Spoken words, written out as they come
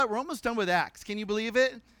We're almost done with Acts. Can you believe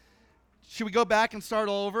it? Should we go back and start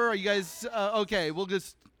all over? Are you guys okay? We'll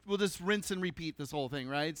just rinse and repeat this whole thing,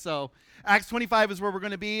 right? So Acts 25 is where we're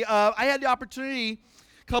going to be. I had the opportunity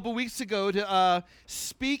a couple weeks ago to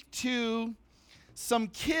speak to some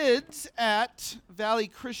kids at Valley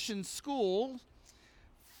Christian School,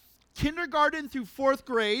 kindergarten through 4th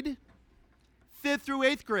grade, 5th through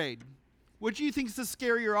 8th grade. What do you think is the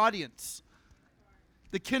scarier audience?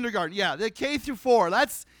 The kindergarten, yeah, the K through 4.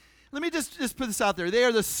 Let me just put this out there. They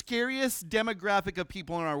are the scariest demographic of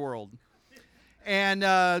people in our world. And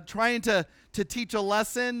trying to teach a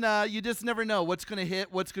lesson, you just never know what's going to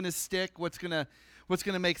hit, what's going to stick, what's going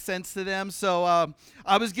to make sense to them. So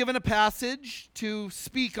I was given a passage to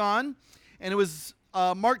speak on, and it was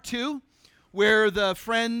Mark 2, where the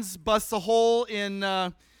friends bust a hole in,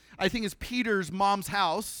 I think it's Peter's mom's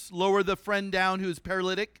house, lower the friend down who's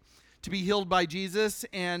paralytic to be healed by Jesus.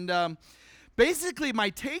 And basically my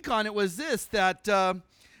take on it was this, that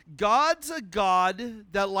God's a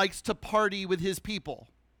God that likes to party with his people.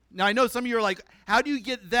 Now, I know some of you are like, how do you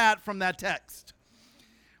get that from that text?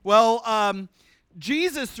 Well,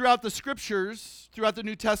 Jesus throughout the scriptures, throughout the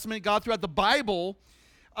New Testament, God throughout the Bible,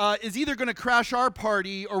 is either going to crash our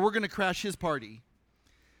party or we're going to crash his party.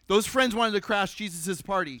 Those friends wanted to crash Jesus'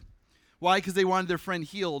 party. Why? Because they wanted their friend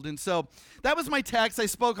healed. And so that was my text. I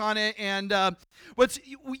spoke on it. And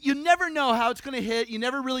you never know how it's going to hit. You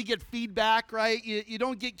never really get feedback, right? You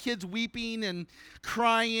don't get kids weeping and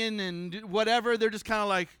crying and whatever. They're just kind of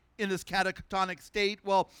like in this catatonic state.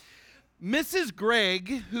 Well, Mrs.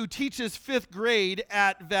 Gregg, who teaches 5th grade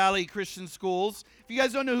at Valley Christian Schools, if you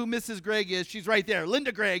guys don't know who Mrs. Gregg is, she's right there.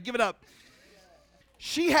 Linda Gregg, give it up.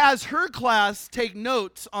 She has her class take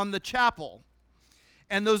notes on the chapel.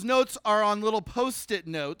 And those notes are on little Post-it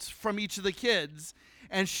notes from each of the kids.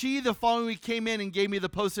 And she, the following week, came in and gave me the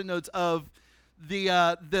Post-it notes of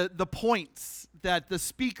the points that the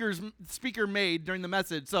speaker made during the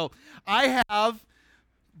message. So I have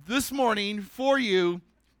this morning for you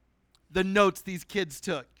the notes these kids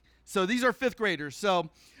took. So these are 5th graders. So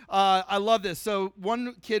I love this. So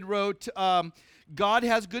one kid wrote, God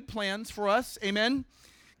has good plans for us. Amen.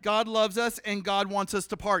 God loves us and God wants us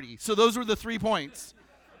to party. So those were the 3 points.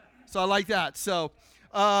 So I like that. So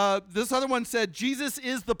this other one said, Jesus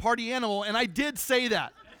is the party animal. And I did say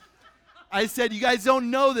that. I said, you guys don't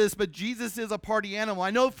know this, but Jesus is a party animal.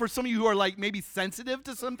 I know for some of you who are like maybe sensitive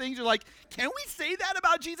to some things, you're like, can we say that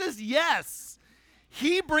about Jesus? Yes.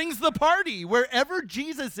 He brings the party. Wherever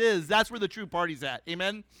Jesus is, that's where the true party's at.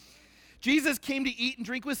 Amen. Jesus came to eat and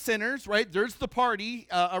drink with sinners, right? There's the party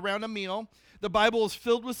around a meal. The Bible is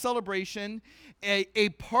filled with celebration. A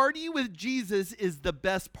party with Jesus is the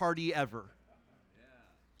best party ever. Yeah.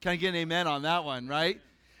 Can I get an amen on that one, right?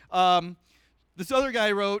 This other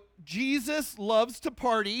guy wrote, Jesus loves to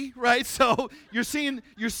party, right? So you're seeing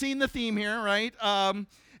the theme here, right?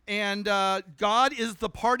 And God is the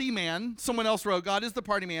party man. Someone else wrote, God is the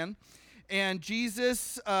party man. And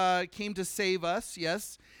Jesus came to save us,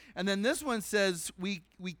 yes. And then this one says, we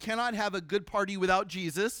cannot have a good party without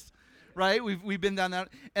Jesus. Right, we've been down that,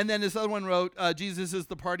 and then this other one wrote, "Jesus is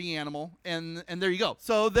the party animal," and there you go.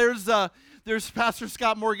 So there's Pastor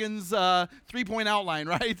Scott Morgan's 3-point outline,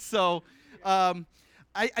 right? So I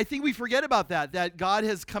think we forget about that God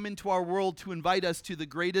has come into our world to invite us to the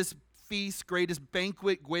greatest feast, greatest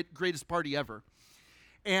banquet, greatest party ever.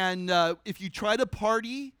 And if you try to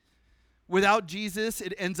party without Jesus,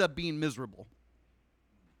 it ends up being miserable.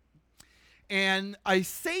 And I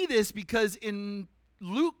say this because in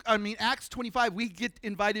Acts 25, we get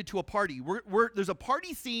invited to a party. There's a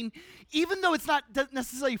party scene, even though it's not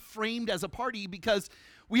necessarily framed as a party, because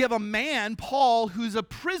we have a man, Paul, who's a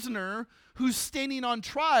prisoner, who's standing on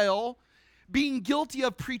trial, being guilty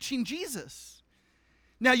of preaching Jesus.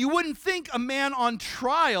 Now, you wouldn't think a man on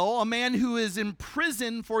trial, a man who is in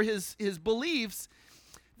prison for his beliefs,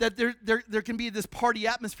 that there can be this party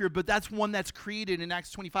atmosphere, but that's one that's created in Acts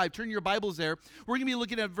 25. Turn your Bibles there. We're going to be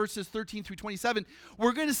looking at verses 13 through 27.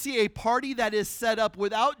 We're going to see a party that is set up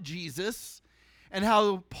without Jesus and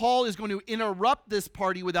how Paul is going to interrupt this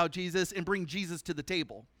party without Jesus and bring Jesus to the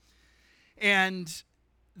table. And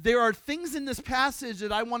there are things in this passage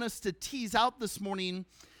that I want us to tease out this morning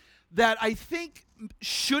that I think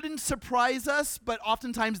shouldn't surprise us, but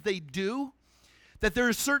oftentimes they do. That there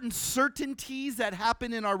are certain certainties that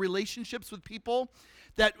happen in our relationships with people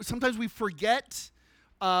that sometimes we forget.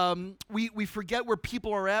 We forget where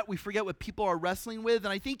people are at. We forget what people are wrestling with.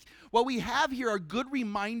 And I think what we have here are good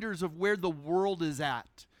reminders of where the world is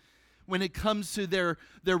at when it comes to their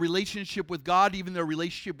relationship with God, even their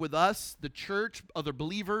relationship with us, the church, other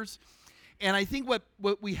believers. And I think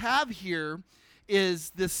what we have here is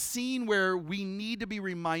this scene where we need to be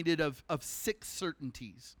reminded of 6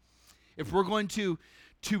 certainties. If we're going to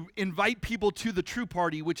invite people to the true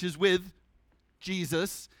party, which is with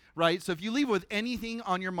Jesus, right? So if you leave with anything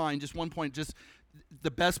on your mind, just one point, just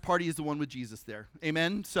the best party is the one with Jesus there.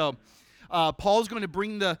 Amen? So Paul's going to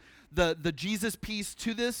bring the Jesus piece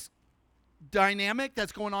to this dynamic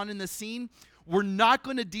that's going on in the scene. We're not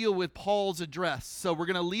going to deal with Paul's address, so we're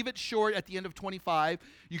going to leave it short at the end of 25.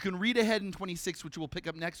 You can read ahead in 26, which we'll pick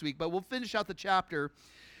up next week, but we'll finish out the chapter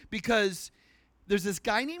because there's this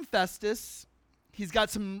guy named Festus. He's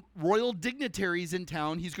got some royal dignitaries in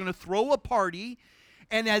town. He's going to throw a party,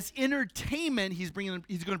 and as entertainment, he's going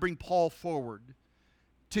to bring Paul forward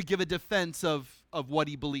to give a defense of what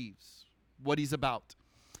he believes, what he's about.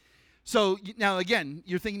 So now, again,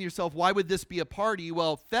 you're thinking to yourself, why would this be a party?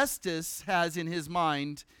 Well, Festus has in his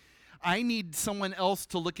mind, I need someone else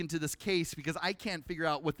to look into this case because I can't figure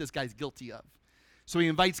out what this guy's guilty of. So he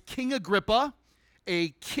invites King Agrippa, a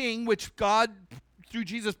king which God, through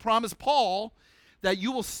Jesus, promised Paul that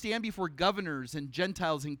you will stand before governors and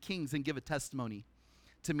Gentiles and kings and give a testimony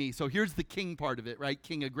to me. So here's the king part of it, right?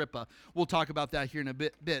 King Agrippa. We'll talk about that here in a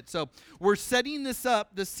bit. So we're setting this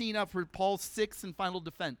scene up for Paul's 6th and final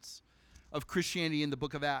defense of Christianity in the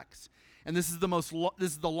book of Acts. And this is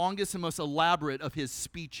the longest and most elaborate of his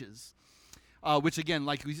speeches, which again,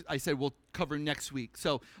 like I said, we'll cover next week.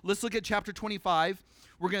 So let's look at chapter 25.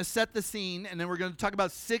 We're going to set the scene, and then we're going to talk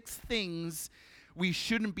about 6 things we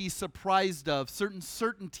shouldn't be surprised of, certain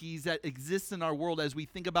certainties that exist in our world as we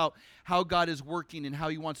think about how God is working and how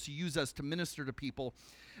he wants to use us to minister to people,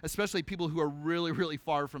 especially people who are really, really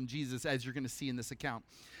far from Jesus, as you're going to see in this account.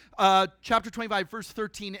 Chapter 25, verse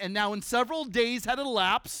 13, and now when several days had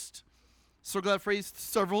elapsed, circle that phrase,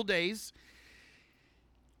 several days,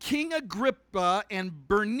 King Agrippa and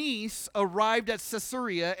Bernice arrived at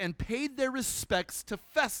Caesarea and paid their respects to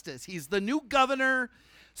Festus. He's the new governor,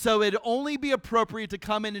 so it'd only be appropriate to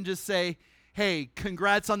come in and just say, hey,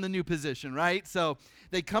 congrats on the new position, right? So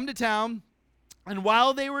they come to town, and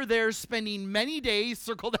while they were there spending many days,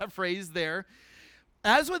 circle that phrase there,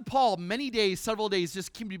 as with Paul, many days, several days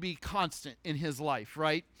just came to be constant in his life,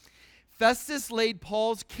 right? Festus laid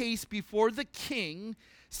Paul's case before the king,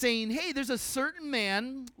 saying, hey, there's a certain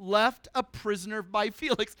man left a prisoner by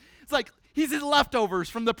Felix. It's like he's in leftovers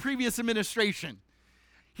from the previous administration.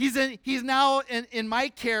 He's now in my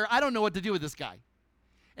care. I don't know what to do with this guy.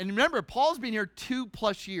 And remember, Paul's been here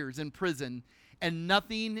 2+ years in prison, and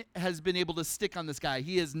nothing has been able to stick on this guy.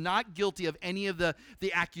 He is not guilty of any of the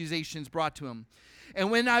accusations brought to him. And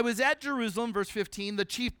when I was at Jerusalem, verse 15, the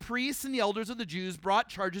chief priests and the elders of the Jews brought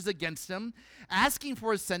charges against him, asking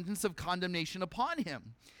for a sentence of condemnation upon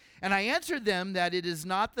him. And I answered them that it is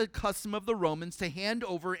not the custom of the Romans to hand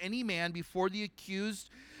over any man before the accused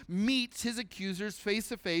meets his accusers face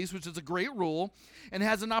to face, which is a great rule, and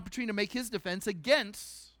has an opportunity to make his defense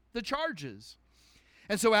against the charges.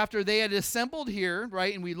 And so after they had assembled here,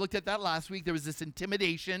 right, and we looked at that last week, there was this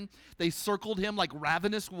intimidation. They circled him like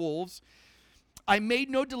ravenous wolves. I made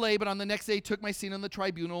no delay, but on the next day took my seat on the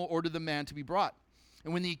tribunal, ordered the man to be brought.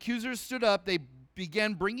 And when the accusers stood up, they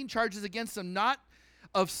began bringing charges against him, not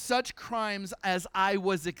of such crimes as I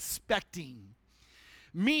was expecting.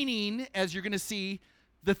 Meaning, as you're going to see,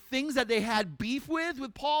 the things that they had beef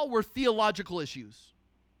with Paul were theological issues,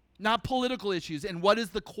 not political issues. And what is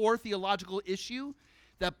the core theological issue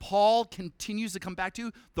that Paul continues to come back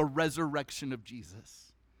to? The resurrection of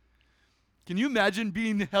Jesus. Can you imagine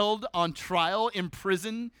being held on trial in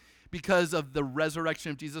prison because of the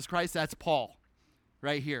resurrection of Jesus Christ? That's Paul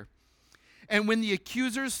right here. And when the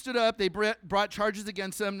accusers stood up, they brought charges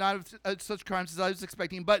against him, not of such crimes as I was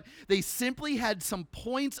expecting, but they simply had some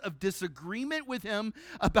points of disagreement with him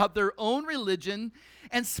about their own religion,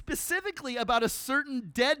 and specifically about a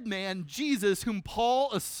certain dead man, Jesus, whom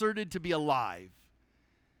Paul asserted to be alive.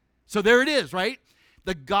 So there it is, right?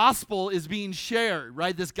 The gospel is being shared,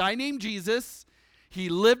 right? This guy named Jesus, he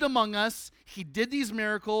lived among us, he did these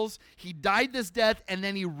miracles, he died this death, and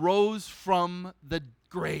then he rose from the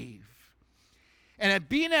grave. And at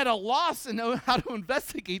being at a loss to know how to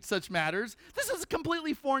investigate such matters, this is a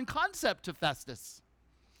completely foreign concept to Festus.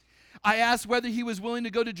 I asked whether he was willing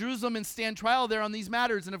to go to Jerusalem and stand trial there on these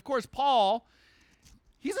matters. And of course, Paul,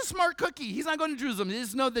 he's a smart cookie. He's not going to Jerusalem. He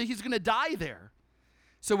doesn't know that he's going to die there.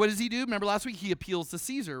 So what does he do? Remember last week, he appeals to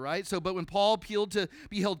Caesar, right? But when Paul appealed to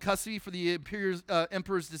be held custody for the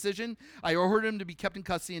emperor's decision, I ordered him to be kept in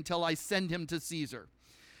custody until I send him to Caesar.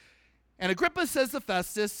 And Agrippa says to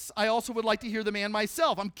Festus, I also would like to hear the man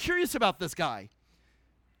myself. I'm curious about this guy.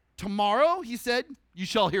 Tomorrow, he said, you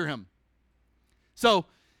shall hear him. So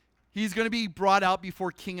he's going to be brought out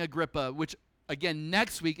before King Agrippa, which, again,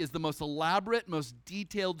 next week is the most elaborate, most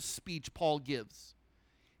detailed speech Paul gives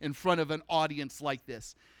in front of an audience like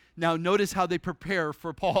this. Now, notice how they prepare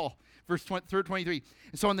for Paul. Verse 23.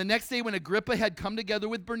 And so on the next day when Agrippa had come together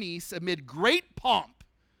with Bernice amid great pomp.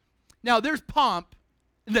 Now, there's pomp,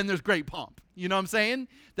 and then there's great pomp. You know what I'm saying?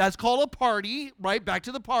 That's called a party, right? Back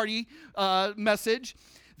to the party message.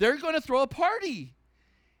 They're going to throw a party.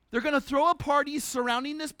 They're going to throw a party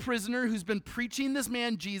surrounding this prisoner who's been preaching this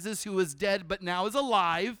man Jesus, who is dead but now is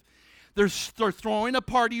alive. They're throwing a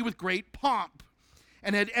party with great pomp,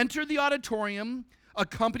 and had entered the auditorium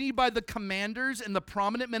accompanied by the commanders and the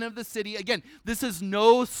prominent men of the city. Again, this is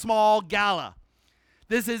no small gala.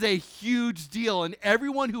 This is a huge deal, and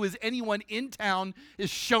everyone who is anyone in town is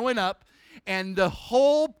showing up, and the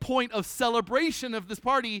whole point of celebration of this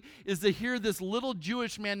party is to hear this little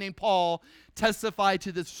Jewish man named Paul testify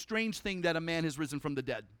to this strange thing that a man has risen from the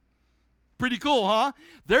dead. Pretty cool, huh?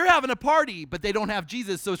 They're having a party, but they don't have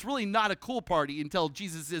Jesus, so it's really not a cool party until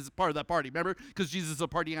Jesus is part of that party, remember? Because Jesus is a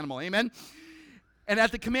party animal, amen? And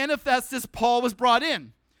at the command of Festus, Paul was brought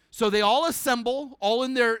in. So they all assemble, all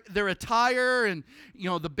in their attire, and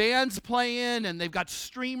the band's playing, and they've got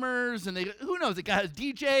streamers, and who knows, they got a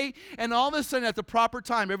DJ, and all of a sudden at the proper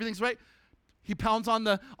time, everything's right. He pounds on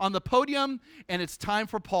the podium, and it's time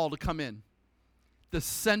for Paul to come in. The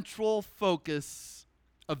central focus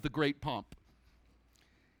of the great pomp.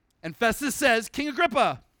 And Festus says, King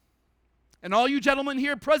Agrippa, and all you gentlemen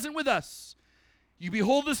here present with us, you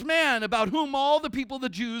behold this man about whom all the people of the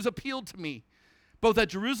Jews appealed to me, both at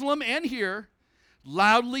Jerusalem and here,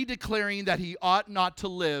 loudly declaring that he ought not to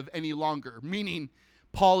live any longer. Meaning,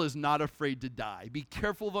 Paul is not afraid to die. Be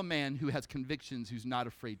careful of a man who has convictions, who's not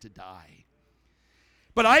afraid to die.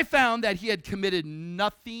 But I found that he had committed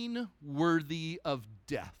nothing worthy of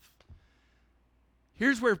death.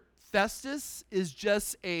 Here's where Festus is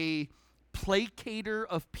just a placater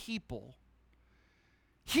of people.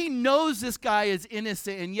 He knows this guy is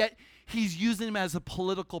innocent, and yet he's using him as a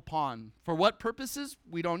political pawn. For what purposes?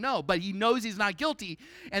 We don't know. But he knows he's not guilty.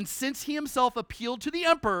 And since he himself appealed to the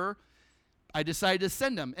emperor, I decided to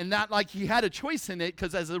send him. And not like he had a choice in it,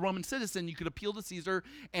 because as a Roman citizen, you could appeal to Caesar,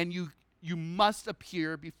 and you must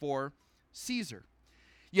appear before Caesar.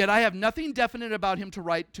 Yet I have nothing definite about him to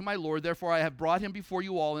write to my Lord. Therefore I have brought him before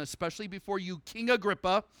you all, and especially before you, King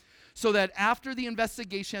Agrippa, so that after the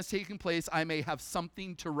investigation has taken place, I may have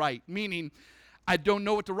something to write. Meaning, I don't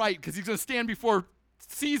know what to write, because he's going to stand before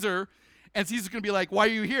Caesar, and Caesar's going to be like, why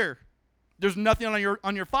are you here? There's nothing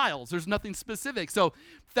on your files. There's nothing specific. So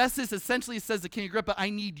Festus essentially says to King Agrippa, I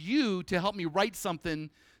need you to help me write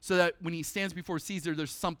something so that when he stands before Caesar, there's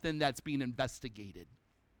something that's being investigated.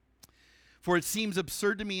 For it seems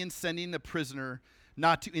absurd to me in sending the prisoner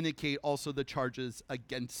not to indicate also the charges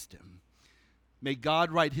against him. May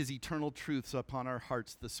God write his eternal truths upon our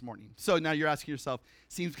hearts this morning. So now you're asking yourself,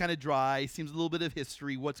 seems kind of dry, seems a little bit of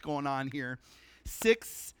history, what's going on here?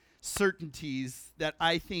 6 certainties that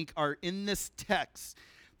I think are in this text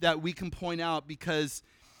that we can point out, because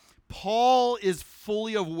Paul is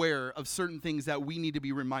fully aware of certain things that we need to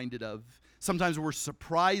be reminded of. Sometimes we're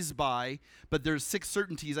surprised by, but there's 6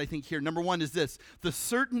 certainties I think here. Number 1 is this: the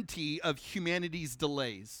certainty of humanity's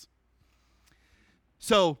delays.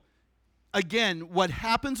 So, again, what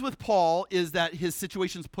happens with Paul is that his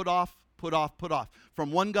situation's put off.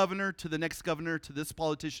 From one governor to the next governor to this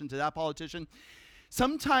politician to that politician.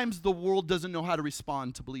 Sometimes the world doesn't know how to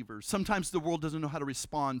respond to believers. Sometimes the world doesn't know how to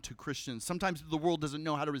respond to Christians. Sometimes the world doesn't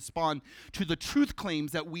know how to respond to the truth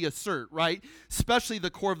claims that we assert, right? Especially the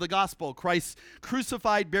core of the gospel. Christ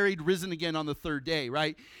crucified, buried, risen again on the 3rd day,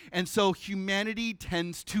 right? And so humanity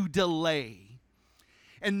tends to delay.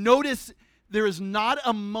 And notice there is not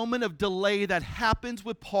a moment of delay that happens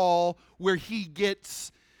with Paul where he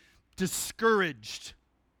gets discouraged.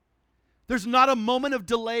 There's not a moment of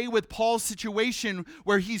delay with Paul's situation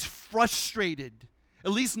where he's frustrated.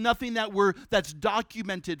 At least nothing that's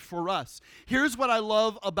documented for us. Here's what I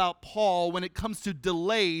love about Paul when it comes to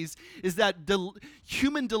delays, is that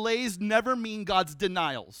human delays never mean God's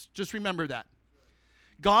denials. Just remember that.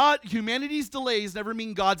 Humanity's delays never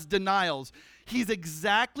mean God's denials. He's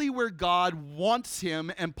exactly where God wants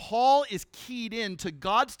him, and Paul is keyed in to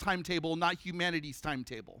God's timetable, not humanity's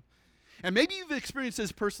timetable. And maybe you've experienced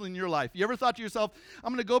this personally in your life. You ever thought to yourself,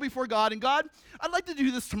 I'm going to go before God, and God, I'd like to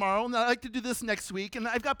do this tomorrow, and I'd like to do this next week, and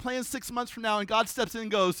I've got plans 6 months from now, and God steps in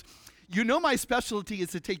and goes, you know my specialty is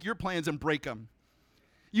to take your plans and break them.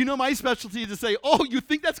 You know my specialty is to say, oh, you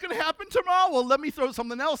think that's going to happen tomorrow? Well, let me throw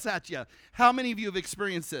something else at you. How many of you have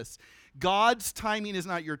experienced this? God's timing is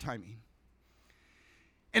not your timing.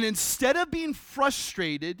 And instead of being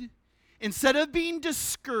frustrated, instead of being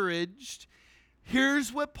discouraged,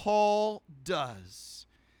 Here's what Paul does.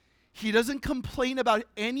 He doesn't complain about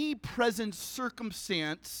any present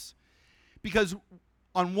circumstance because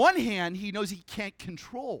on one hand, he knows he can't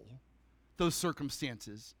control those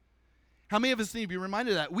circumstances. How many of us need to be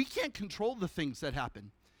reminded of that? We can't control the things that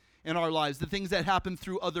happen in our lives, the things that happen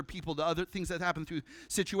through other people, the other things that happen through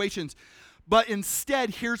situations. But instead,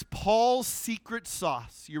 here's Paul's secret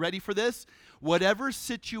sauce. You ready for this? Whatever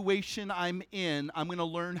situation I'm in, I'm going to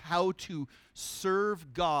learn how to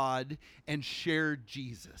serve God and share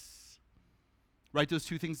Jesus. Write those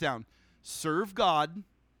two things down. Serve God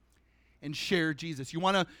and share Jesus. You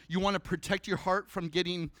want to protect your heart from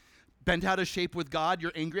getting bent out of shape with God.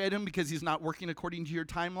 You're angry at him because he's not working according to your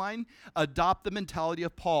timeline. Adopt the mentality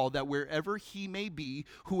of Paul that wherever he may be,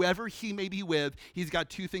 whoever he may be with, he's got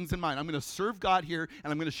two things in mind. I'm going to serve God here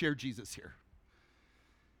and I'm going to share Jesus here.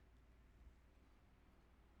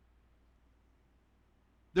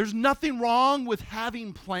 There's nothing wrong with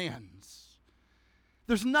having plans.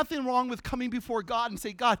 There's nothing wrong with coming before God and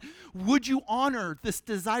say, God, would you honor this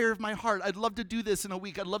desire of my heart? I'd love to do this in a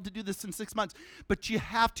week. I'd love to do this in 6 months. But you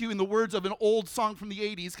have to, in the words of an old song from the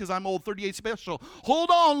 80s, because I'm old, 38 Special, hold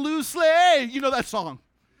on loosely. You know that song.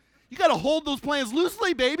 You got to hold those plans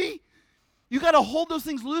loosely, baby. You got to hold those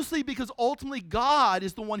things loosely because ultimately God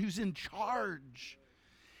is the one who's in charge.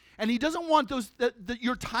 And he doesn't want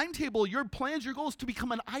your timetable, your plans, your goals to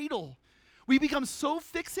become an idol. We become so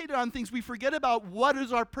fixated on things, we forget about what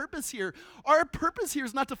is our purpose here. Our purpose here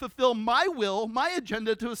is not to fulfill my will, my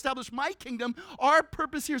agenda, to establish my kingdom. Our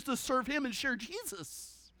purpose here is to serve him and share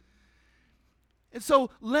Jesus. And so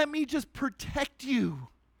let me just protect you.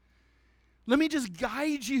 Let me just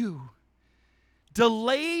guide you.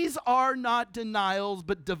 Delays are not denials,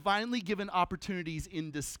 but divinely given opportunities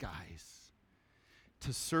in disguise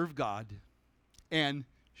to serve God and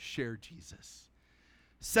share Jesus.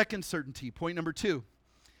 Second certainty, point number 2,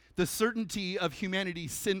 the certainty of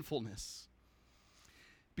humanity's sinfulness.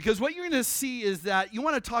 Because what you're going to see is that you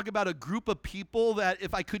want to talk about a group of people that,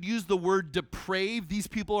 if I could use the word depraved, these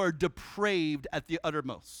people are depraved at the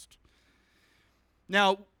uttermost.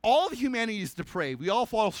 Now, all of humanity is depraved. We all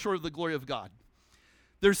fall short of the glory of God.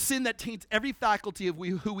 There's sin that taints every faculty of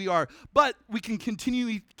who we are, but we can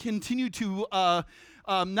continue to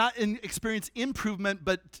not experience improvement,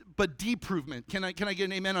 but deprovement. Can I get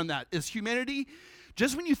an amen on that? Is humanity,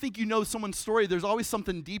 just when you think you know someone's story, there's always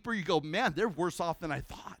something deeper. You go, man, they're worse off than I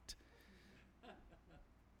thought.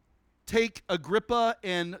 Take Agrippa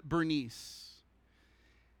and Bernice.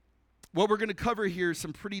 What we're going to cover here is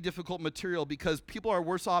some pretty difficult material because people are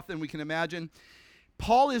worse off than we can imagine.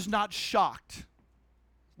 Paul is not shocked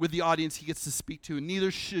with the audience he gets to speak to, and neither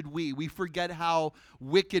should we. We forget how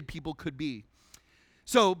wicked people could be.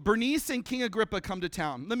 So Bernice and King Agrippa come to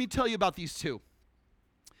town. Let me tell you about these two.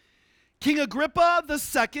 King Agrippa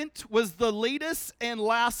II was the latest and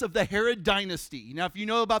last of the Herod dynasty. Now, if you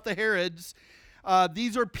know about the Herods,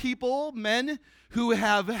 these are people, men, who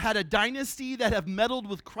have had a dynasty that have meddled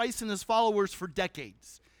with Christ and his followers for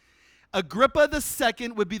decades. Agrippa II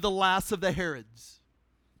would be the last of the Herods.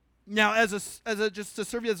 Now, just to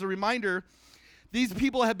serve you as a reminder, these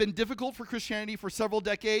people have been difficult for Christianity for several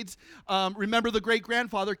decades. Remember the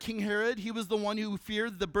great-grandfather, King Herod? He was the one who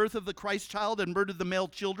feared the birth of the Christ child and murdered the male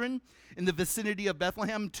children in the vicinity of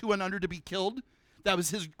Bethlehem, 2 and under, to be killed. That was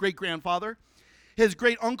his great-grandfather. His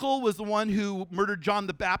great-uncle was the one who murdered John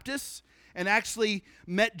the Baptist and actually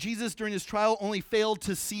met Jesus during his trial, only failed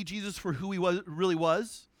to see Jesus for who he really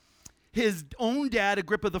was. His own dad,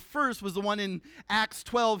 Agrippa I, was the one in Acts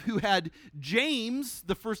 12 who had James,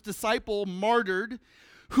 the first disciple, martyred,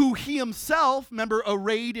 who he himself, remember,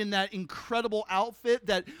 arrayed in that incredible outfit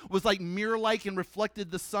that was like mirror-like and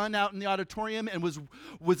reflected the sun out in the auditorium and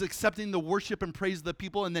was accepting the worship and praise of the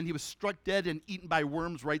people, and then he was struck dead and eaten by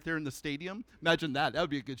worms right there in the stadium. Imagine that. That would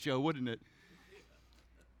be a good show, wouldn't it?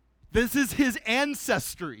 This is his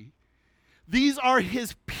ancestry. These are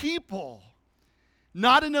his people.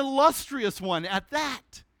 Not an illustrious one at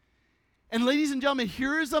that. And ladies and gentlemen,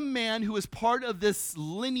 here is a man who is part of this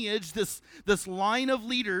lineage, this line of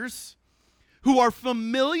leaders who are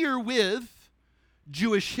familiar with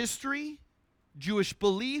Jewish history, Jewish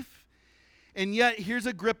belief, and yet here's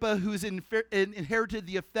Agrippa who's inherited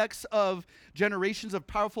the effects of generations of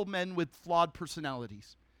powerful men with flawed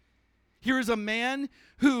personalities. Here is a man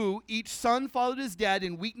who each son followed his dad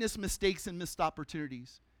in weakness, mistakes, and missed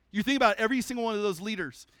opportunities. You think about every single one of those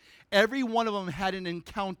leaders. Every one of them had an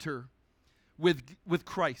encounter with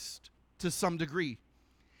Christ to some degree.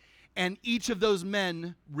 And each of those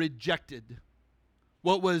men rejected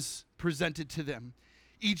what was presented to them.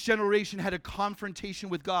 Each generation had a confrontation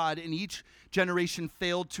with God, and each generation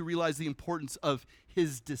failed to realize the importance of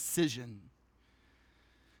his decision.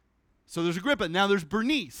 So there's Agrippa. Now there's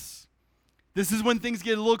Bernice. This is when things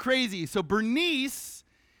get a little crazy. So Bernice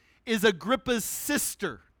is Agrippa's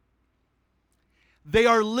sister. They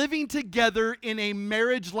are living together in a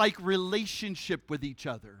marriage-like relationship with each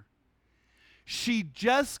other. She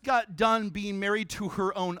just got done being married to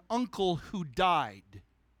her own uncle who died.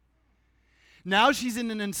 Now she's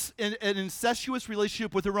in an incestuous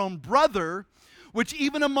relationship with her own brother, which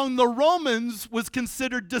even among the Romans was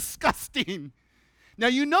considered disgusting. Now,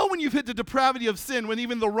 you know when you've hit the depravity of sin, when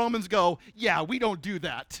even the Romans go, yeah, we don't do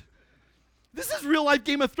that. This is real life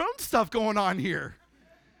Game of Thrones stuff going on here.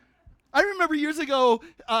 I remember years ago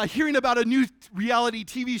hearing about a new reality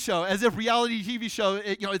TV show, as if reality TV show,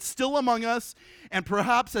 it's still among us and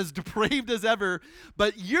perhaps as depraved as ever.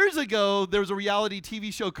 But years ago, there was a reality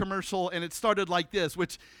TV show commercial, and it started like this,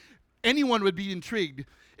 which anyone would be intrigued.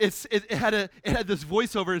 It had this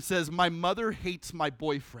voiceover. It says, "My mother hates my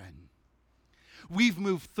boyfriend. We've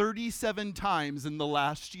moved 37 times in the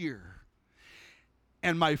last year,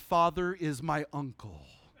 and my father is my uncle."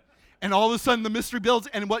 And all of a sudden, the mystery builds,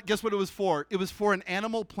 and guess what it was for? It was for an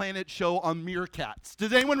Animal Planet show on meerkats.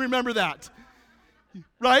 Does anyone remember that?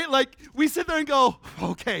 Right? Like, we sit there and go,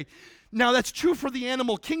 okay, now that's true for the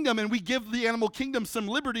animal kingdom, and we give the animal kingdom some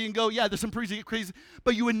liberty and go, yeah, there's some pretty crazy,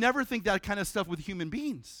 but you would never think that kind of stuff with human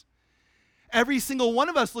beings. Every single one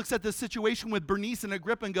of us looks at this situation with Bernice and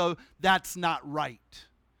Agrippa and go, that's not right.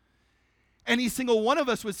 Any single one of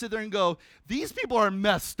us would sit there and go, these people are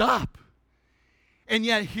messed up. And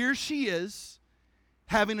yet here she is,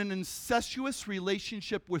 having an incestuous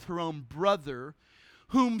relationship with her own brother,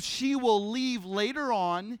 whom she will leave later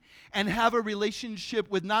on and have a relationship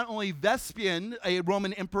with not only Vespasian, a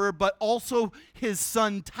Roman emperor, but also his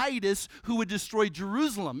son Titus, who would destroy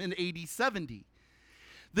Jerusalem in AD 70.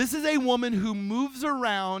 This is a woman who moves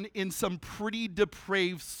around in some pretty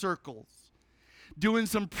depraved circles, doing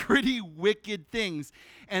some pretty wicked things.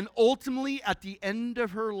 And ultimately, at the end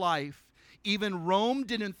of her life, even Rome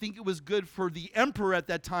didn't think it was good for the emperor at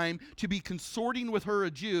that time to be consorting with her, a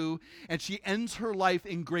Jew, and she ends her life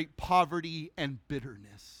in great poverty and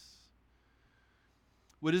bitterness.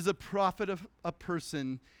 What is a profit of a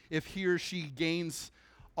person if he or she gains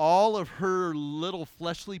all of her little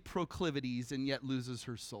fleshly proclivities and yet loses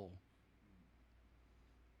her soul?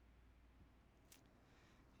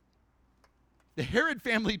 The Herod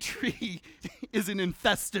family tree is an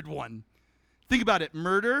infested one. Think about it.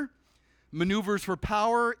 Murder, maneuvers for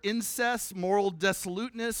power, incest, moral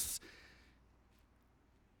dissoluteness.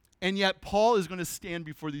 And yet Paul is going to stand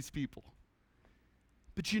before these people.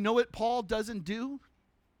 But you know what Paul doesn't do?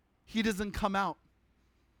 He doesn't come out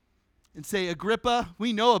and say, Agrippa,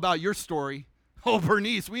 we know about your story. Oh,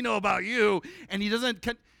 Bernice, we know about you. And he doesn't.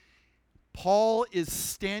 Paul is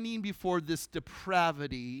standing before this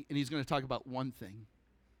depravity, and he's going to talk about one thing: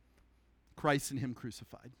 Christ and him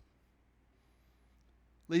crucified.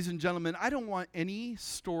 Ladies and gentlemen, I don't want any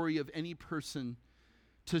story of any person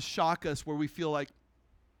to shock us where we feel like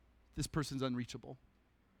this person's unreachable.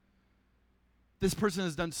 This person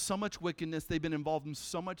has done so much wickedness. They've been involved in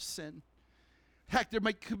so much sin. Heck,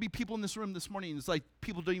 could be people in this room this morning. It's like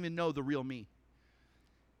people don't even know the real me.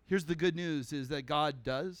 Here's the good news is that God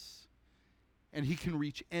does, and he can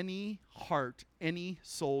reach any heart, any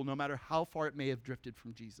soul, no matter how far it may have drifted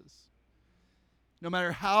from Jesus. No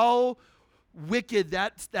matter how wicked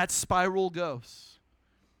that spiral goes,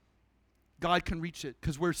 God can reach it,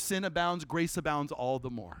 because where sin abounds, grace abounds all the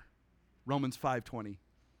more. Romans 5:20.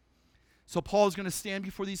 So Paul is going to stand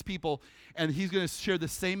before these people, and he's going to share the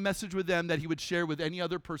same message with them that he would share with any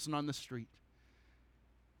other person on the street.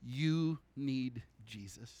 You need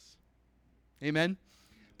Jesus. Amen?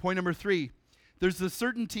 Point number 3. There's the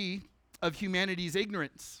certainty of humanity's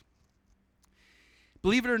ignorance.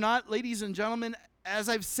 Believe it or not, ladies and gentlemen, as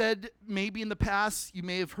I've said maybe in the past, you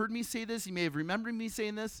may have heard me say this, you may have remembered me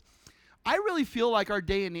saying this, I really feel like our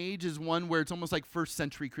day and age is one where it's almost like first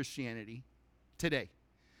century Christianity today.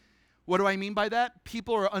 What do I mean by that?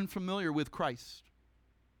 People are unfamiliar with Christ,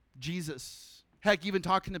 Jesus. Heck, even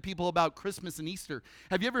talking to people about Christmas and Easter.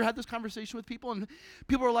 Have you ever had this conversation with people? And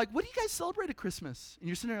people are like, what do you guys celebrate at Christmas? And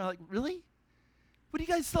you're sitting there like, really? What do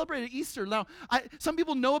you guys celebrate at Easter? Now, some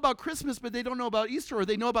people know about Christmas, but they don't know about Easter, or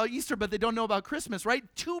they know about Easter, but they don't know about Christmas, right?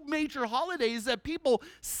 Two major holidays that people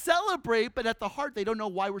celebrate, but at the heart, they don't know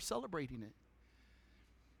why we're celebrating it.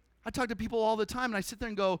 I talk to people all the time, and I sit there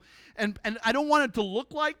and go, and I don't want it to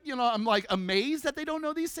look like, I'm like amazed that they don't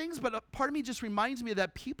know these things, but a part of me just reminds me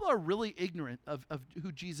that people are really ignorant of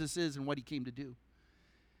who Jesus is and what he came to do.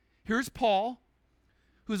 Here's Paul,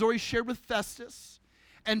 who's already shared with Festus.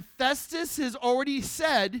 And Festus has already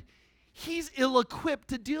said he's ill-equipped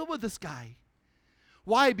to deal with this guy.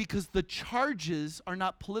 Why? Because the charges are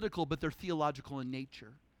not political, but they're theological in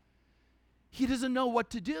nature. He doesn't know what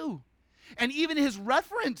to do. And even his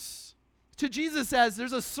reference to Jesus as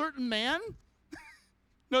there's a certain man,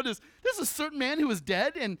 notice, there's a certain man who is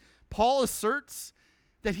dead, and Paul asserts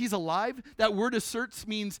that he's alive. That word asserts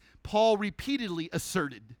means Paul repeatedly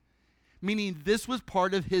asserted, meaning this was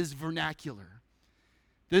part of his vernacular.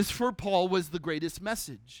 This for Paul was the greatest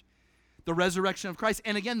message, the resurrection of Christ.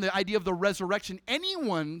 And again, the idea of the resurrection,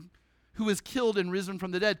 anyone who is killed and risen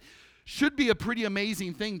from the dead should be a pretty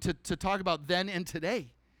amazing thing to talk about then and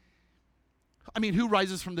today. I mean, who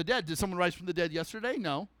rises from the dead? Did someone rise from the dead yesterday?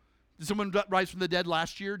 No. Did someone rise from the dead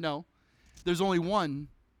last year? No. There's only one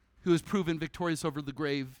who has proven victorious over the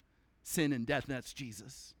grave, sin, and death, and that's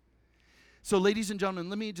Jesus. So, ladies and gentlemen,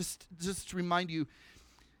 let me just remind you,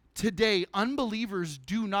 today, unbelievers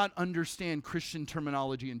do not understand Christian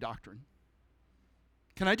terminology and doctrine.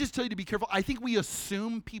 Can I just tell you to be careful? I think we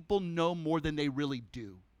assume people know more than they really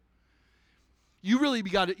do. You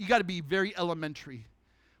got to be very elementary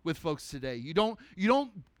with folks today. You don't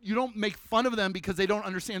make fun of them because they don't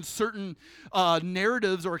understand certain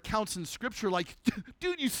narratives or accounts in Scripture. Like,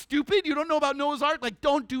 dude, you stupid! You don't know about Noah's Ark? Like,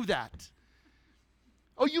 don't do that.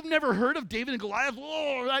 Oh, you've never heard of David and Goliath?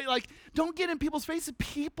 Oh, right? Like, don't get in people's faces.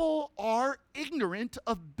 People are ignorant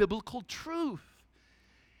of biblical truth.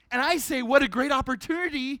 And I say, what a great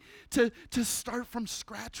opportunity to start from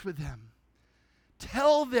scratch with them.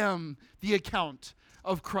 Tell them the account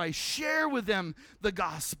of Christ. Share with them the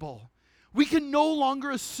gospel. We can no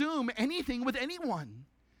longer assume anything with anyone.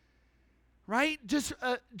 Right? Just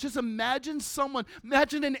imagine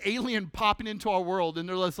an alien popping into our world and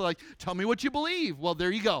they're like, tell me what you believe. Well,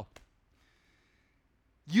 there you go.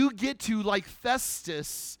 You get to, like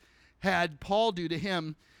Festus had Paul do to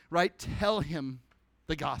him, right? Tell him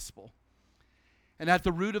the gospel. And at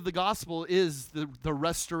the root of the gospel is the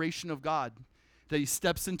restoration of God. That he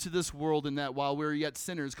steps into this world and that while we're yet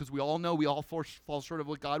sinners, because we all know we all fall short of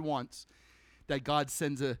what God wants, that God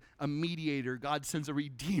sends a mediator, God sends a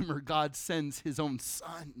redeemer, God sends his own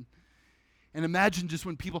son. And imagine just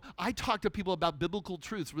when I talk to people about biblical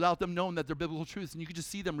truths without them knowing that they're biblical truths, and you could just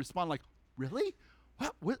see them respond like, really?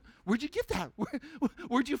 What? Where'd you get that?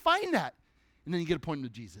 Where'd you find that? And then you get a point to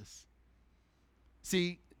Jesus.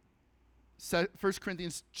 See, 1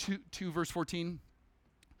 Corinthians 2 verse 14,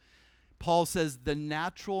 Paul says, the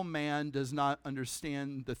natural man does not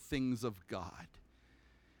understand the things of God.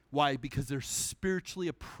 Why? Because they're spiritually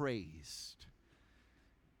appraised.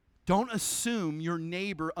 Don't assume your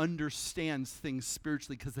neighbor understands things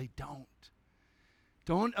spiritually, because they don't.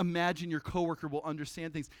 Don't imagine your coworker will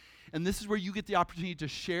understand things. And this is where you get the opportunity to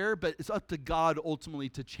share, but it's up to God ultimately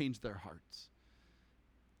to change their hearts.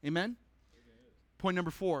 Amen? Point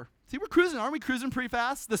number 4. See, we're cruising. Aren't we cruising pretty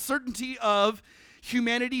fast? The certainty of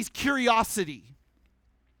humanity's curiosity.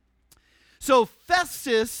 So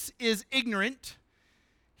Festus is ignorant.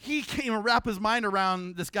 He can't wrap his mind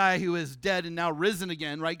around this guy who is dead and now risen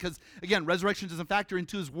again, right? Because, again, resurrection doesn't factor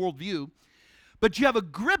into his worldview. But you have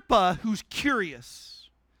Agrippa who's curious.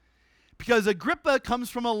 Because Agrippa comes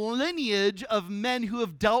from a lineage of men who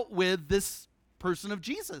have dealt with this person of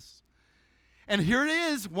Jesus. And here it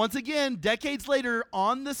is, once again, decades later,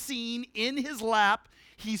 on the scene, in his lap,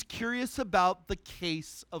 he's curious about the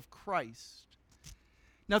case of Christ.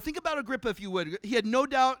 Now think about Agrippa, if you would. He had no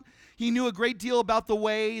doubt, he knew a great deal about the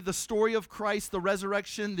way, the story of Christ, the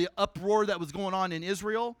resurrection, the uproar that was going on in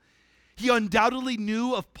Israel. He undoubtedly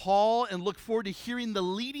knew of Paul and looked forward to hearing the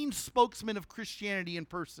leading spokesman of Christianity in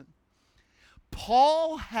person.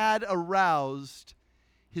 Paul had aroused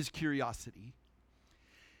his curiosity.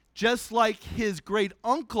 Just like his great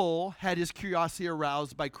uncle had his curiosity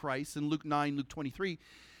aroused by Christ in Luke 9, Luke 23,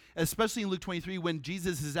 especially in Luke 23 when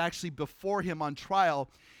Jesus is actually before him on trial,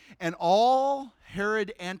 and all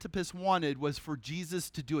Herod Antipas wanted was for Jesus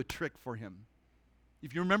to do a trick for him.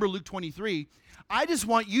 If you remember Luke 23, I just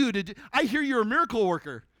want you to I hear you're a miracle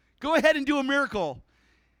worker. Go ahead and do a miracle.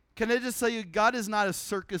 Can I just tell you, God is not a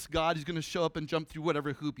circus God who's going to show up and jump through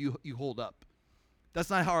whatever hoop you hold up. That's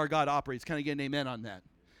not how our God operates. Can I get an amen on that?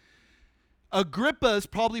 Agrippa is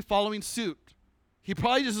probably following suit. He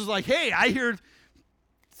probably just was like, hey, I hear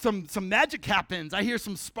some magic happens. I hear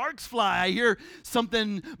some sparks fly. I hear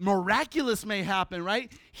something miraculous may happen,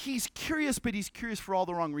 right? He's curious, but he's curious for all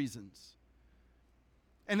the wrong reasons.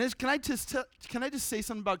 And can I just say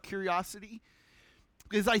something about curiosity?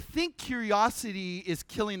 Because I think curiosity is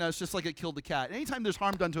killing us just like it killed the cat. Anytime there's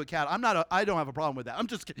harm done to a cat, I don't have a problem with that.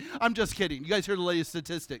 I'm just kidding. You guys hear the latest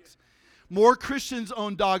statistics. More Christians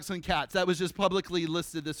own dogs than cats. That was just publicly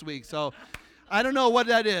listed this week. So I don't know what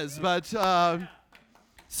that is, but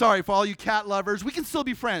sorry for all you cat lovers. We can still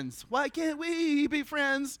be friends. Why can't we be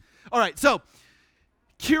friends? All right, so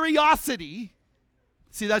curiosity.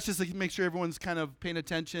 See, that's just to make sure everyone's kind of paying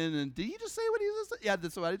attention. And did he just say what he just said? Yeah,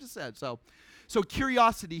 that's what I just said. So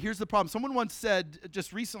curiosity, here's the problem. Someone once said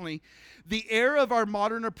just recently, the error of our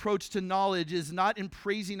modern approach to knowledge is not in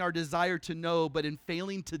praising our desire to know, but in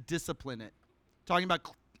failing to discipline it. Talking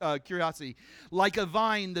about curiosity. Like a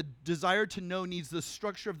vine, the desire to know needs the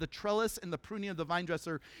structure of the trellis and the pruning of the vine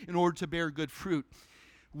dresser in order to bear good fruit.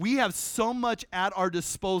 We have so much at our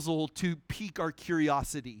disposal to pique our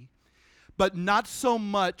curiosity, but not so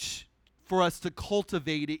much for us to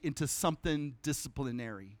cultivate it into something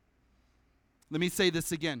disciplinary. Let me say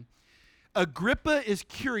this again. Agrippa is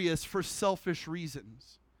curious for selfish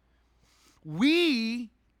reasons. We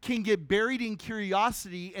can get buried in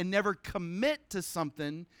curiosity and never commit to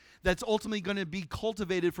something that's ultimately going to be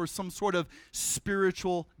cultivated for some sort of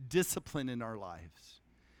spiritual discipline in our lives.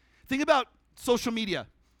 Think about social media.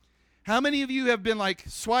 How many of you have been like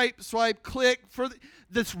swipe, click for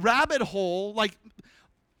this rabbit hole? Like,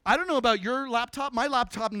 I don't know about your laptop. My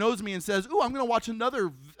laptop knows me and says, ooh, I'm going to watch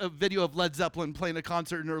another video of Led Zeppelin playing a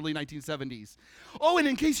concert in the early 1970s. Oh, and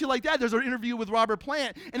in case you like that, there's an interview with Robert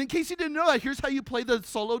Plant. And in case you didn't know that, here's how you play the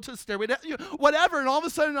solo to Stairway to, whatever. And all of a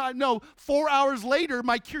sudden, I know 4 hours later,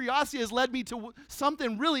 my curiosity has led me to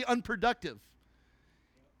something really unproductive.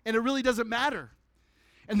 And it really doesn't matter.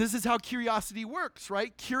 And this is how curiosity works,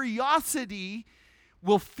 right? Curiosity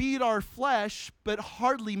will feed our flesh, but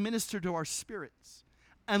hardly minister to our spirits,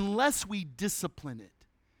 unless we discipline it.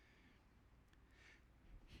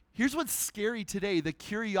 Here's what's scary today, the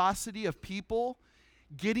curiosity of people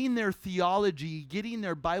getting their theology, getting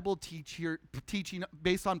their Bible teaching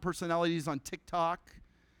based on personalities on TikTok,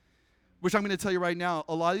 which I'm going to tell you right now,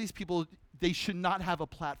 a lot of these people, they should not have a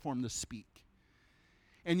platform to speak.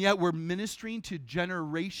 And yet we're ministering to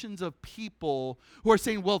generations of people who are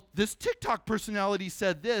saying, well, this TikTok personality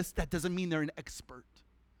said this. That doesn't mean they're an expert.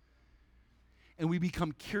 And we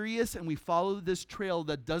become curious and we follow this trail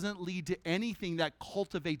that doesn't lead to anything that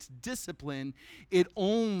cultivates discipline. It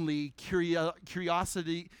only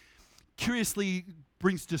curiously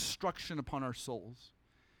brings destruction upon our souls.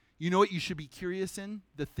 You know what you should be curious in?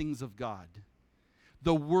 The things of God,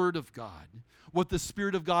 the Word of God, what the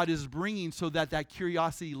Spirit of God is bringing, so that that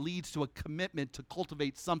curiosity leads to a commitment to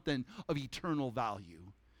cultivate something of eternal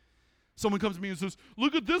value. Someone comes to me and says,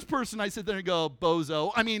 look at this person. I sit there and go,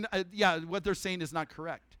 bozo. I mean, yeah, what they're saying is not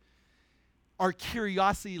correct. Our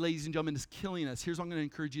curiosity, ladies and gentlemen, is killing us. Here's what I'm going to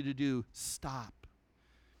encourage you to do. Stop.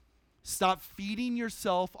 Stop feeding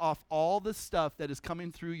yourself off all the stuff that is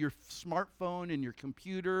coming through your smartphone and your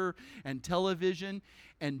computer and television,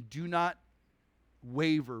 and do not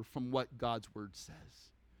waver from what God's word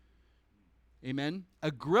says. Amen?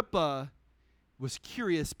 Agrippa was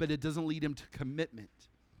curious, but it doesn't lead him to commitment.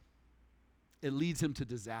 It leads him to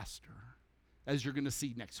disaster, as you're going to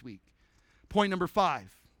see next week. Point number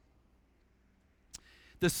 5.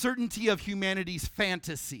 The certainty of humanity's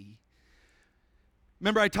fantasy.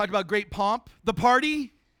 Remember I talked about great pomp? The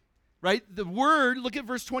party, right? The word, look at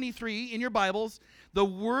verse 23 in your Bibles. The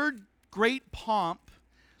word great pomp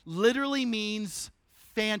literally means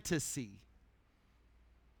fantasy.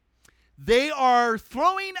 They are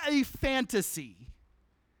throwing a fantasy.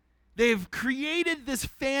 They've created this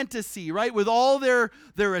fantasy, right, with all their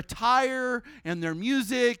attire and their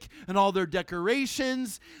music and all their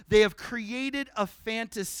decorations. They have created a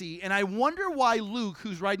fantasy. And I wonder why Luke,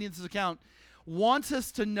 who's writing this account, wants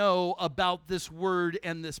us to know about this word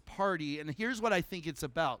and this party. And here's what I think it's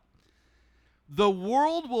about. The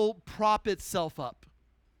world will prop itself up,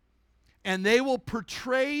 and they will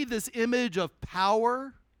portray this image of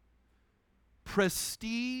power,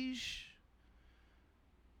 prestige,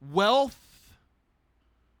 wealth,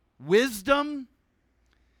 wisdom.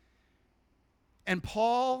 And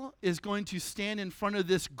Paul is going to stand in front of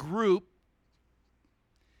this group,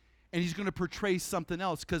 and he's going to portray something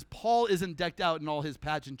else, because Paul isn't decked out in all his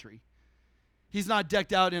pageantry. He's not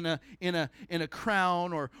decked out in a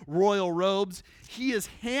crown or royal robes. He is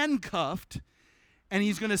handcuffed, and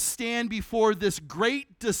he's going to stand before this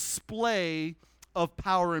great display of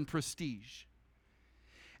power and prestige.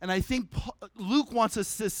 And I think Luke wants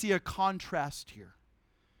us to see a contrast here.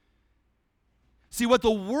 See, what the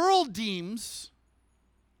world deems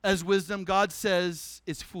as wisdom, God says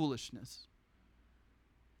is foolishness.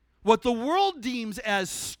 What the world deems as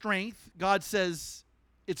strength, God says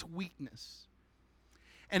it's weakness.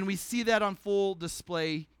 And we see that on full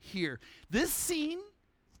display here. This scene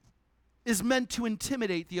is meant to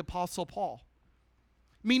intimidate the Apostle Paul.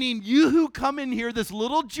 Meaning, you who come in here, this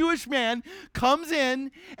little Jewish man comes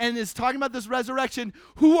in and is talking about this resurrection.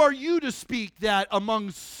 Who are you to speak that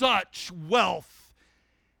among such wealth,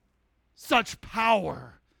 such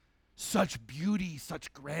power, such beauty,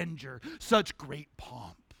 such grandeur, such great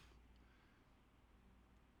pomp?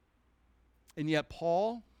 And yet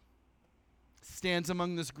Paul stands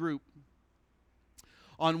among this group.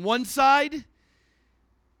 On one side,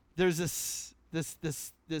 there's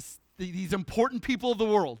these important people of the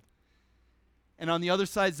world. And on the other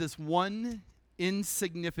side is this one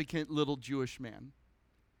insignificant little Jewish man.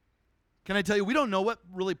 Can I tell you, we don't know what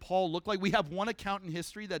really Paul looked like. We have one account in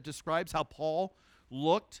history that describes how Paul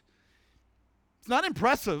looked. It's not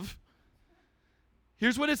impressive.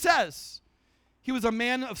 Here's what it says. He was a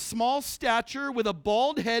man of small stature with a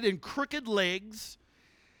bald head and crooked legs,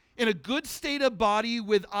 in a good state of body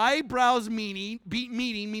with eyebrows meaning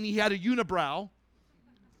he had a unibrow,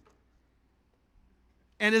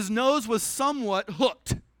 and his nose was somewhat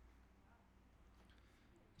hooked.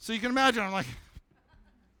 So you can imagine, I'm like,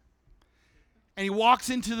 and he walks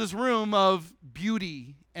into this room of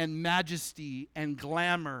beauty and majesty and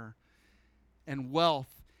glamour and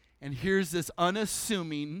wealth, and here's this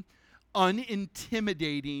unassuming,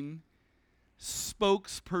 unintimidating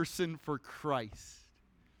spokesperson for Christ.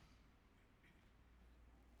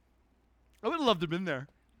 I would have loved to have been there.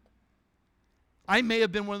 I may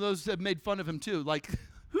have been one of those that made fun of him too. Like,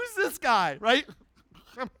 who's this guy, right?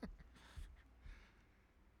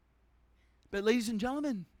 But ladies and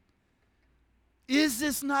gentlemen, is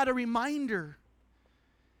this not a reminder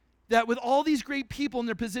that with all these great people in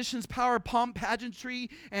their positions, power, pomp, pageantry,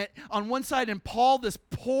 and on one side, and Paul, this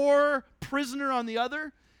poor prisoner on the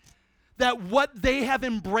other, that what they have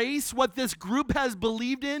embraced, what this group has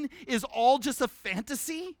believed in, is all just a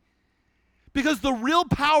fantasy? Because the real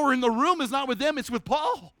power in the room is not with them, it's with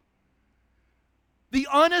Paul. The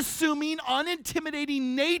unassuming, unintimidating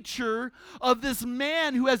nature of this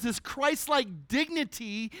man who has this Christ-like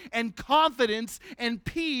dignity and confidence and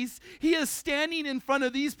peace, he is standing in front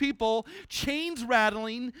of these people, chains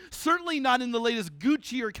rattling, certainly not in the latest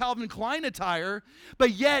Gucci or Calvin Klein attire,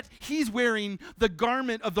 but yet he's wearing the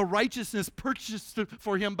garment of the righteousness purchased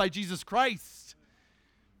for him by Jesus Christ.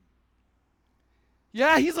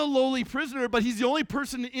 Yeah, he's a lowly prisoner, but he's the only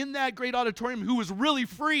person in that great auditorium who was really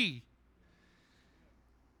free.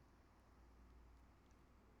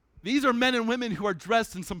 These are men and women who are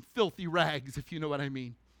dressed in some filthy rags, if you know what I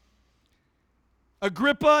mean.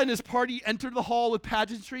 Agrippa and his party enter the hall with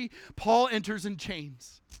pageantry. Paul enters in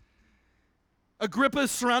chains. Agrippa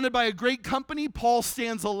is surrounded by a great company. Paul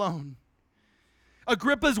stands alone.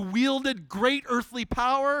 Agrippa's wielded great earthly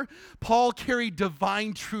power. Paul carried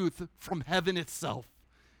divine truth from heaven itself.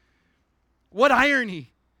 What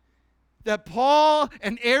irony that Paul,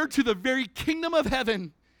 an heir to the very kingdom of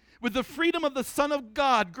heaven, with the freedom of the Son of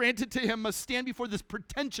God granted to him, must stand before this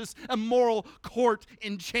pretentious, immoral court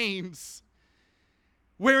in chains,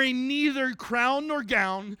 wearing neither crown nor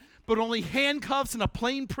gown, but only handcuffs and a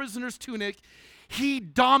plain prisoner's tunic. He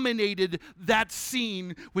dominated that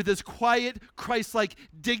scene with his quiet, Christ-like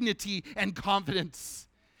dignity and confidence.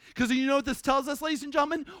 Because you know what this tells us, ladies and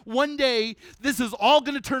gentlemen? One day, this is all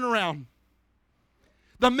going to turn around.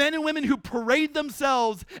 The men and women who parade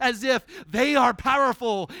themselves as if they are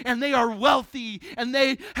powerful and they are wealthy and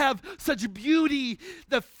they have such beauty,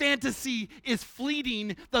 the fantasy is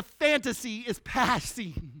fleeting. The fantasy is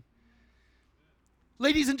passing.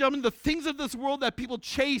 Ladies and gentlemen, the things of this world that people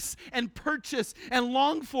chase and purchase and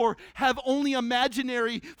long for have only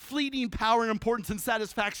imaginary, fleeting power and importance and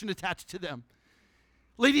satisfaction attached to them.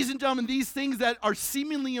 Ladies and gentlemen, these things that are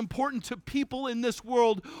seemingly important to people in this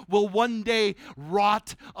world will one day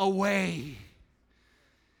rot away.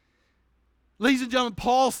 Ladies and gentlemen,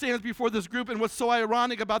 Paul stands before this group, and what's so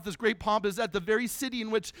ironic about this great pomp is that the very city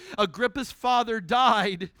in which Agrippa's father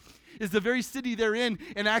died is the very city they're in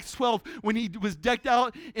Acts 12, when he was decked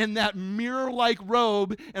out in that mirror-like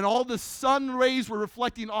robe and all the sun rays were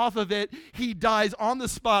reflecting off of it. He dies on the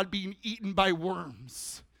spot being eaten by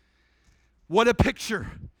worms. What a picture.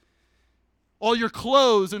 All your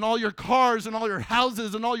clothes and all your cars and all your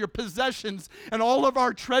houses and all your possessions and all of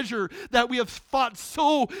our treasure that we have fought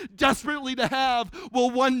so desperately to have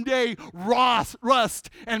will one day rust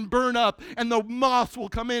and burn up, and the moths will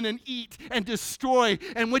come in and eat and destroy.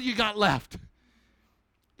 And what do you got left?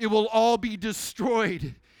 It will all be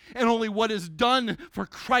destroyed, and only what is done for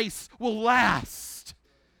Christ will last.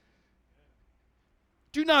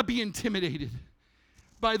 Do not be intimidated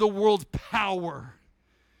by the world's power.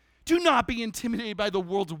 Do not be intimidated by the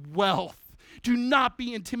world's wealth. Do not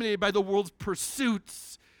be intimidated by the world's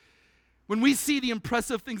pursuits. When we see the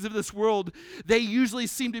impressive things of this world, they usually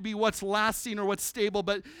seem to be what's lasting or what's stable,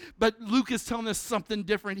 but Luke is telling us something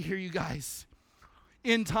different here, you guys.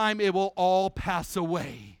 In time, it will all pass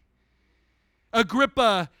away.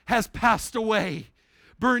 Agrippa has passed away.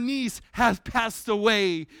 Bernice has passed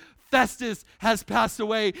away. Festus has passed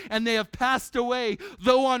away, and they have passed away,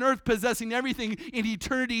 though on earth possessing everything, in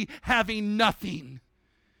eternity having nothing.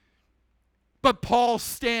 But Paul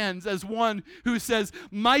stands as one who says,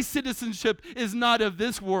 my citizenship is not of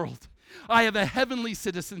this world. I have a heavenly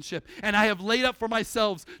citizenship, and I have laid up for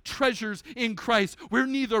myself treasures in Christ, where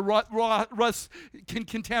neither rust can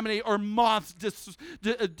contaminate, or moths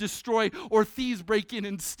destroy, or thieves break in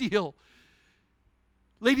and steal.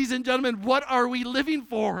 Ladies and gentlemen, what are we living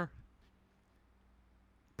for?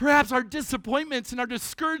 Perhaps our disappointments and our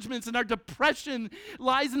discouragements and our depression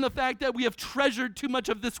lies in the fact that we have treasured too much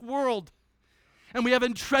of this world. And we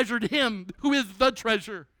haven't treasured him, who is the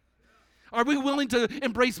treasure. Are we willing to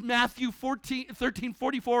embrace Matthew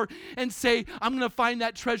 13:44 and say, I'm going to find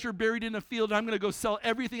that treasure buried in a field, and I'm going to go sell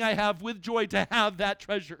everything I have with joy to have that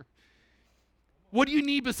treasure? What do you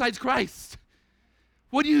need besides Christ?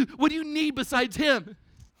 What do you need besides him?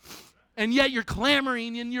 And yet you're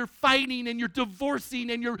clamoring and you're fighting and you're divorcing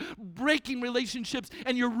and you're breaking relationships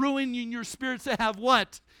and you're ruining your spirits to have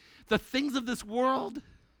what? The things of this world?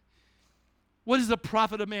 What is the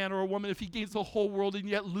profit of man or a woman if he gains the whole world and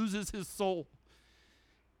yet loses his soul?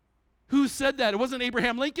 Who said that? It wasn't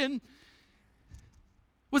Abraham Lincoln. It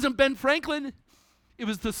wasn't Ben Franklin. It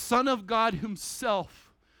was the Son of God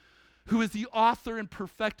himself, who is the author and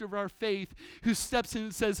perfecter of our faith, who steps in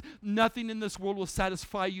and says, nothing in this world will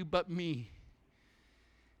satisfy you but me.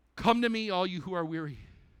 Come to me, all you who are weary.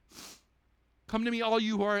 Come to me, all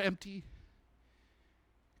you who are empty.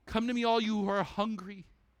 Come to me, all you who are hungry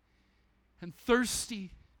and thirsty,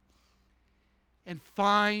 and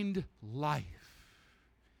find life.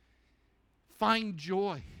 Find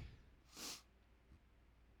joy.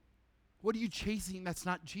 What are you chasing that's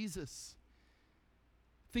not Jesus?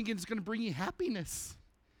 Thinking it's going to bring you happiness.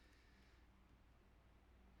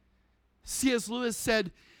 C.S. Lewis said,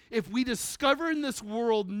 if we discover in this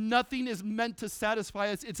world nothing is meant to satisfy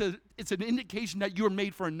us, it's an indication that you are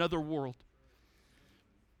made for another world.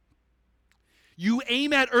 You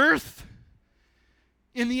aim at earth,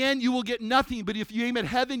 in the end, you will get nothing. But if you aim at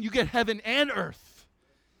heaven, you get heaven and earth.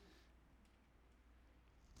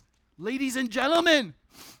 Ladies and gentlemen,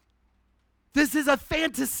 this is a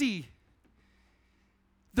fantasy.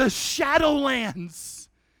 The shadowlands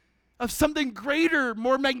of something greater,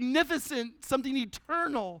 more magnificent, something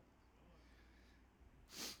eternal.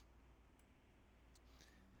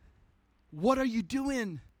 What are you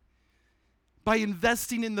doing by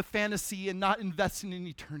investing in the fantasy and not investing in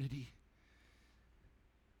eternity?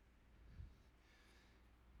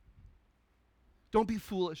 Don't be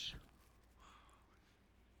foolish.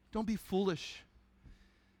 Don't be foolish.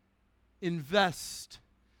 Invest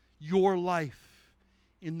your life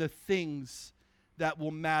in the things that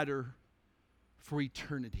will matter for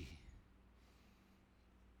eternity.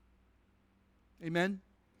 Amen?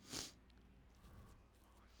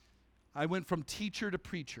 I went from teacher to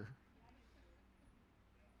preacher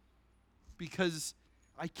because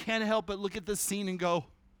I can't help but look at this scene and go,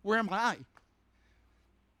 where am I?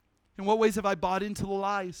 In what ways have I bought into the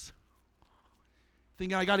lies?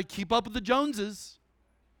 Thinking I got to keep up with the Joneses.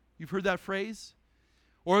 You've heard that phrase?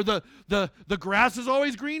 Or the grass is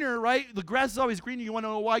always greener, right? The grass is always greener. You want to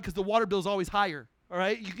know why? Because the water bill is always higher, all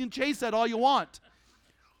right? You can chase that all you want.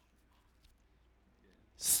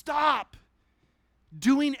 Stop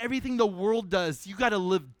doing everything the world does. You got to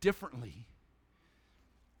live differently.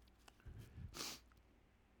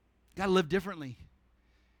 You got to live differently.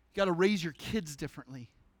 You got to raise your kids differently.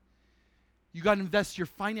 You got to invest your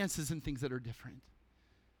finances in things that are different.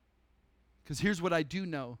 Because here's what I do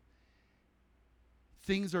know.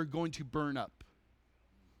 Things are going to burn up.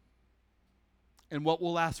 And what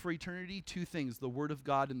will last for eternity? Two things, the Word of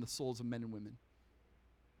God and the souls of men and women.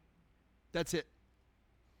 That's it.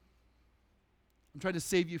 I'm trying to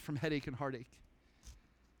save you from headache and heartache.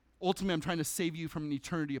 Ultimately, I'm trying to save you from an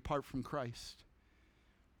eternity apart from Christ.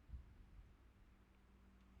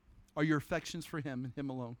 Are your affections for Him and Him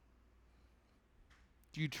alone?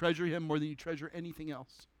 Do you treasure Him more than you treasure anything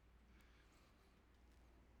else?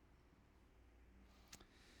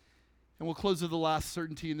 And we'll close with the last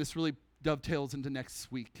certainty, and this really dovetails into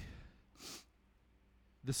next week.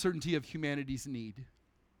 The certainty of humanity's need.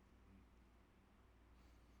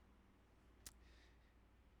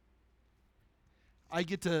 I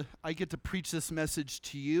get to preach this message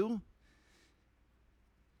to you,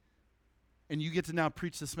 and you get to now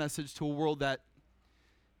preach this message to a world that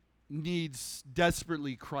needs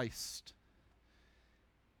desperately Christ.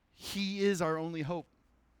 He is our only hope.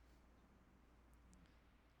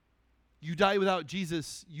 You die without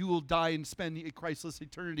Jesus, you will die and spend a Christless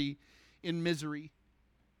eternity in misery.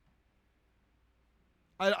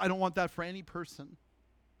 I don't want that for any person.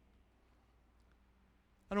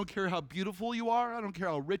 I don't care how beautiful you are. I don't care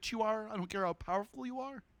how rich you are. I don't care how powerful you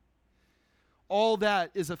are. All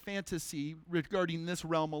that is a fantasy regarding this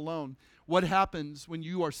realm alone. What happens when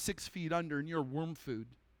you are 6 feet under and you're worm food?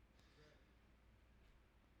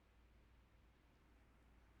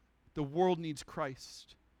 The world needs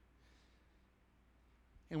Christ.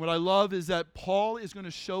 And what I love is that Paul is going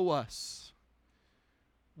to show us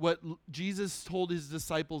what Jesus told his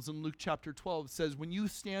disciples in Luke chapter 12. It says, when you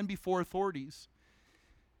stand before authorities,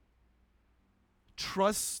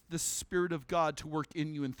 trust the Spirit of God to work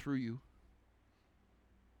in you and through you.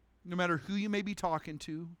 No matter who you may be talking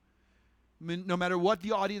to, no matter what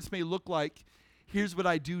the audience may look like, here's what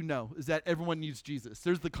I do know, is that everyone needs Jesus.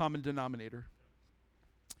 There's the common denominator.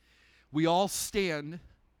 We all stand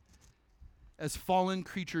as fallen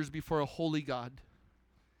creatures before a holy God.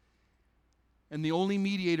 And the only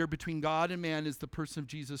mediator between God and man is the person of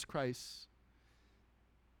Jesus Christ.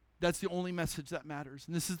 That's the only message that matters.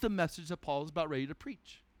 And this is the message that Paul is about ready to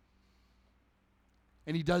preach.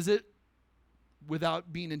 And he does it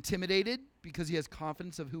without being intimidated because he has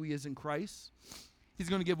confidence of who he is in Christ. He's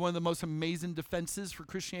going to give one of the most amazing defenses for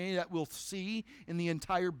Christianity that we'll see in the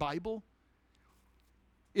entire Bible.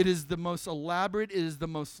 It is the most elaborate, it is the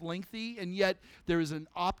most lengthy, and yet there is an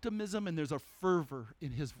optimism and there's a fervor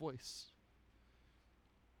in his voice.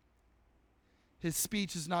 His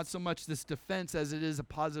speech is not so much this defense as it is a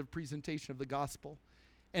positive presentation of the gospel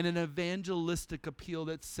and an evangelistic appeal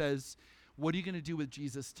that says, what are you going to do with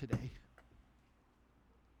Jesus today?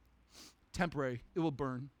 Temporary. It will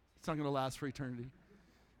burn. It's not going to last for eternity.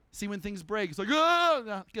 See, when things break, it's like, oh!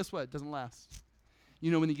 No, guess what? It doesn't last.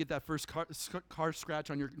 You know when you get that first car scratch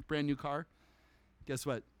on your brand new car? Guess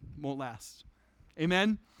what? It won't last.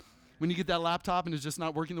 Amen? When you get that laptop and it's just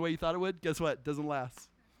not working the way you thought it would, guess what? It doesn't last.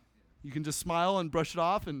 You can just smile and brush it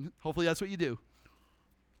off, and hopefully that's what you do.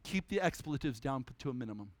 Keep the expletives down to a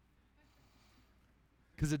minimum.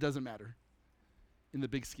 Because it doesn't matter in the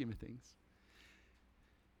big scheme of things.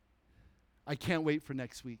 I can't wait for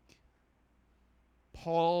next week.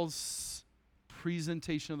 Paul's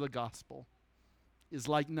presentation of the gospel is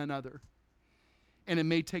like none other. And it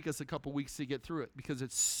may take us a couple weeks to get through it because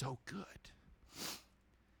it's so good.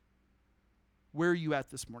 Where are you at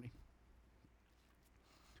this morning?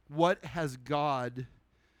 What has God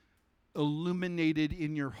illuminated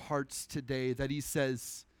in your hearts today that he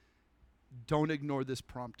says, don't ignore this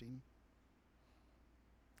prompting?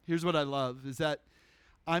 Here's what I love, is that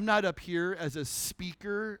I'm not up here as a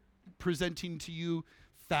speaker presenting to you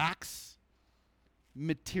facts,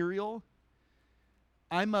 material.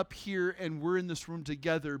 I'm up here and we're in this room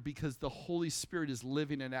together because the Holy Spirit is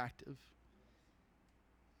living and active.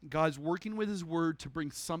 God's working with his word to bring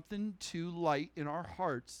something to light in our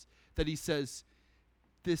hearts that he says,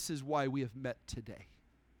 this is why we have met today.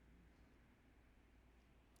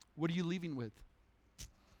 What are you leaving with?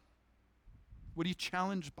 What are you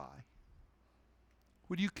challenged by?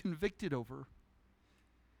 What are you convicted over?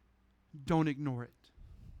 Don't ignore it.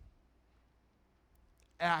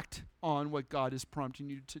 Act on what God is prompting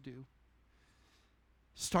you to do.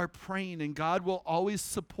 Start praying, and God will always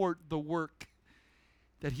support the work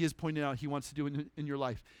that he has pointed out he wants to do in your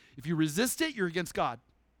life. If you resist it, you're against God.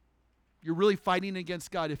 You're really fighting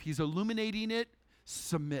against God. If he's illuminating it,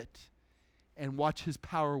 submit and watch his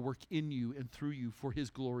power work in you and through you for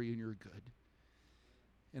his glory and your good.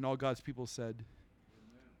 And all God's people said,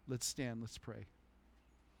 amen. Let's stand, let's pray.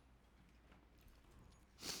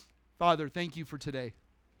 Father, thank you for today.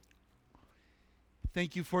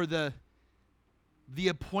 Thank you for the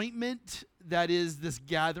appointment that is this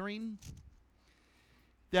gathering.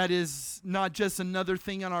 That is not just another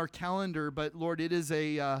thing on our calendar, but Lord, it is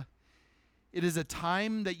a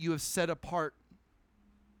time that you have set apart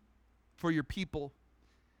for your people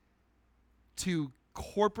to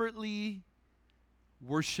corporately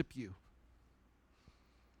worship you,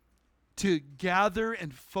 to gather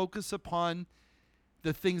and focus upon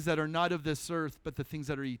the things that are not of this earth, but the things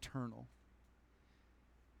that are eternal.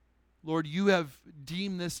 Lord, you have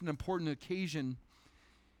deemed this an important occasion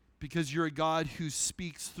because you're a God who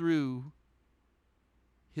speaks through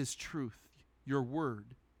his truth, your word.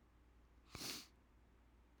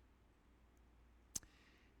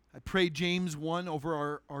 I pray James 1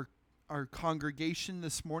 over our congregation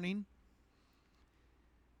this morning,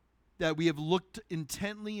 that we have looked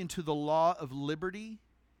intently into the law of liberty.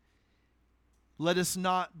 Let us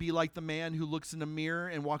not be like the man who looks in a mirror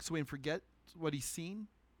and walks away and forgets what he's seen.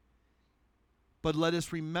 But let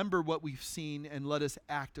us remember what we've seen and let us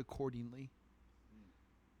act accordingly.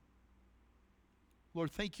 Lord,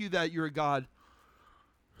 thank you that you're a God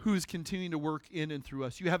who is continuing to work in and through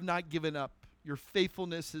us. You have not given up. Your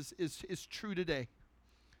faithfulness is true today.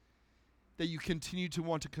 That you continue to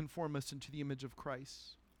want to conform us into the image of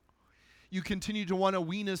Christ. You continue to want to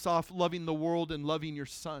wean us off loving the world and loving your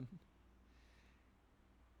Son.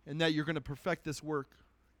 And that you're going to perfect this work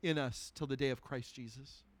in us till the day of Christ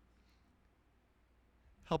Jesus.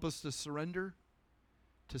 Help us to surrender,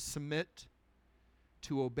 to submit,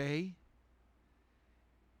 to obey,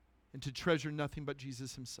 and to treasure nothing but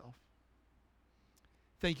Jesus himself.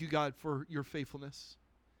 Thank you, God, for your faithfulness,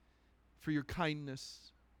 for your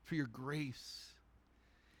kindness, for your grace.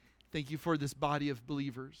 Thank you for this body of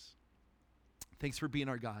believers. Thanks for being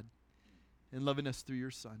our God and loving us through your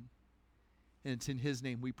Son. And it's in his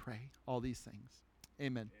name we pray all these things.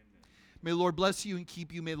 Amen. May the Lord bless you and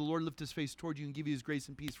keep you. May the Lord lift his face toward you and give you his grace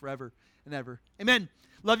and peace forever and ever. Amen.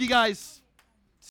 Love you guys.